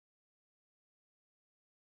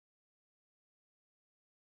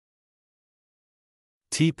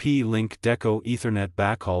TP-Link Deco Ethernet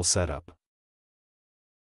Backhaul Setup.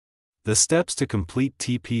 The steps to complete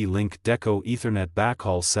TP-Link Deco Ethernet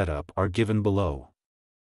Backhaul setup are given below.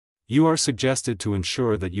 You are suggested to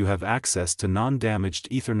ensure that you have access to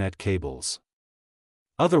non-damaged Ethernet cables.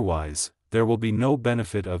 Otherwise, there will be no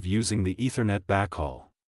benefit of using the Ethernet backhaul.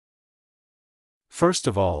 First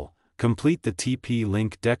of all, complete the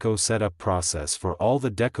TP-Link Deco setup process for all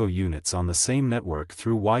the Deco units on the same network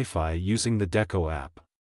through Wi-Fi using the Deco app.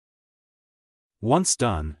 Once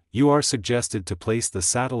done, you are suggested to place the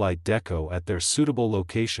satellite Deco at their suitable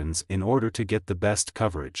locations in order to get the best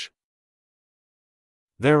coverage.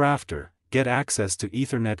 Thereafter, get access to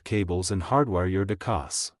Ethernet cables and hardwire your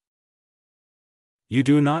DECOs. You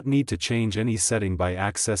do not need to change any setting by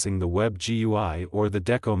accessing the web GUI or the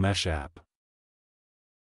Deco Mesh app.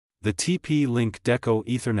 The TP-Link Deco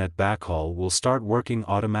Ethernet Backhaul will start working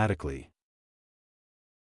automatically.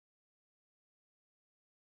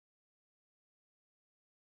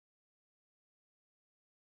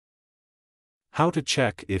 How to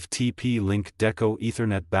check if TP-Link Deco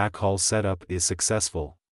Ethernet Backhaul setup is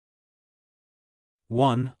successful.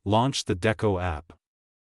 1. Launch the Deco app.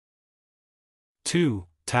 2.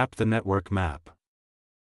 Tap the network map.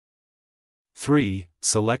 3.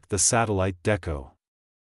 Select the satellite Deco.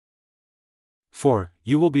 4.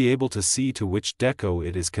 You will be able to see to which Deco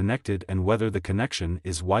it is connected and whether the connection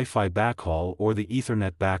is Wi-Fi backhaul or the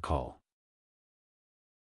Ethernet backhaul.